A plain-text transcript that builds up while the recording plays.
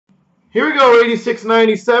Here we go,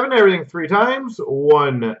 86.97. Everything 3 times.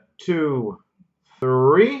 1, 2,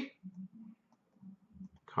 3.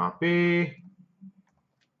 Copy.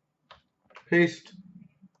 Paste.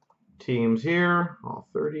 Teams here. All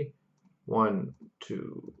 30. 1,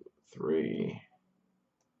 2, 3.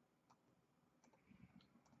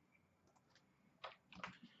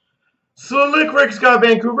 Slick Rick's got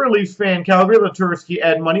Vancouver. Leafs fan Calgary. Latursky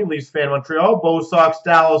Ed Money. Leafs fan Montreal. Bo Sox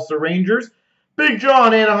Dallas the Rangers. Big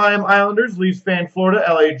John Anaheim Islanders. Leafs fan Florida.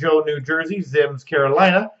 LA Joe New Jersey. Zims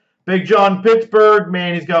Carolina. Big John Pittsburgh.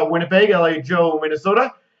 Manny's got Winnipeg. LA Joe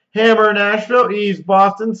Minnesota. Hammer Nashville. Ease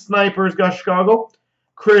Boston. Snipers got Chicago.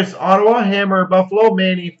 Chris Ottawa. Hammer Buffalo.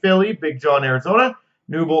 Manny Philly. Big John Arizona.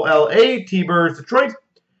 Newble LA. T-Birds Detroit.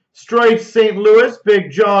 Stripes St. Louis.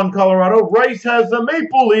 Big John Colorado. Rice has the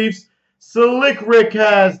Maple Leafs. Slick Rick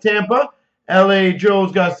has Tampa. LA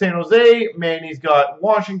Joe's got San Jose. Manny's got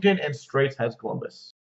Washington. And Straits has Columbus.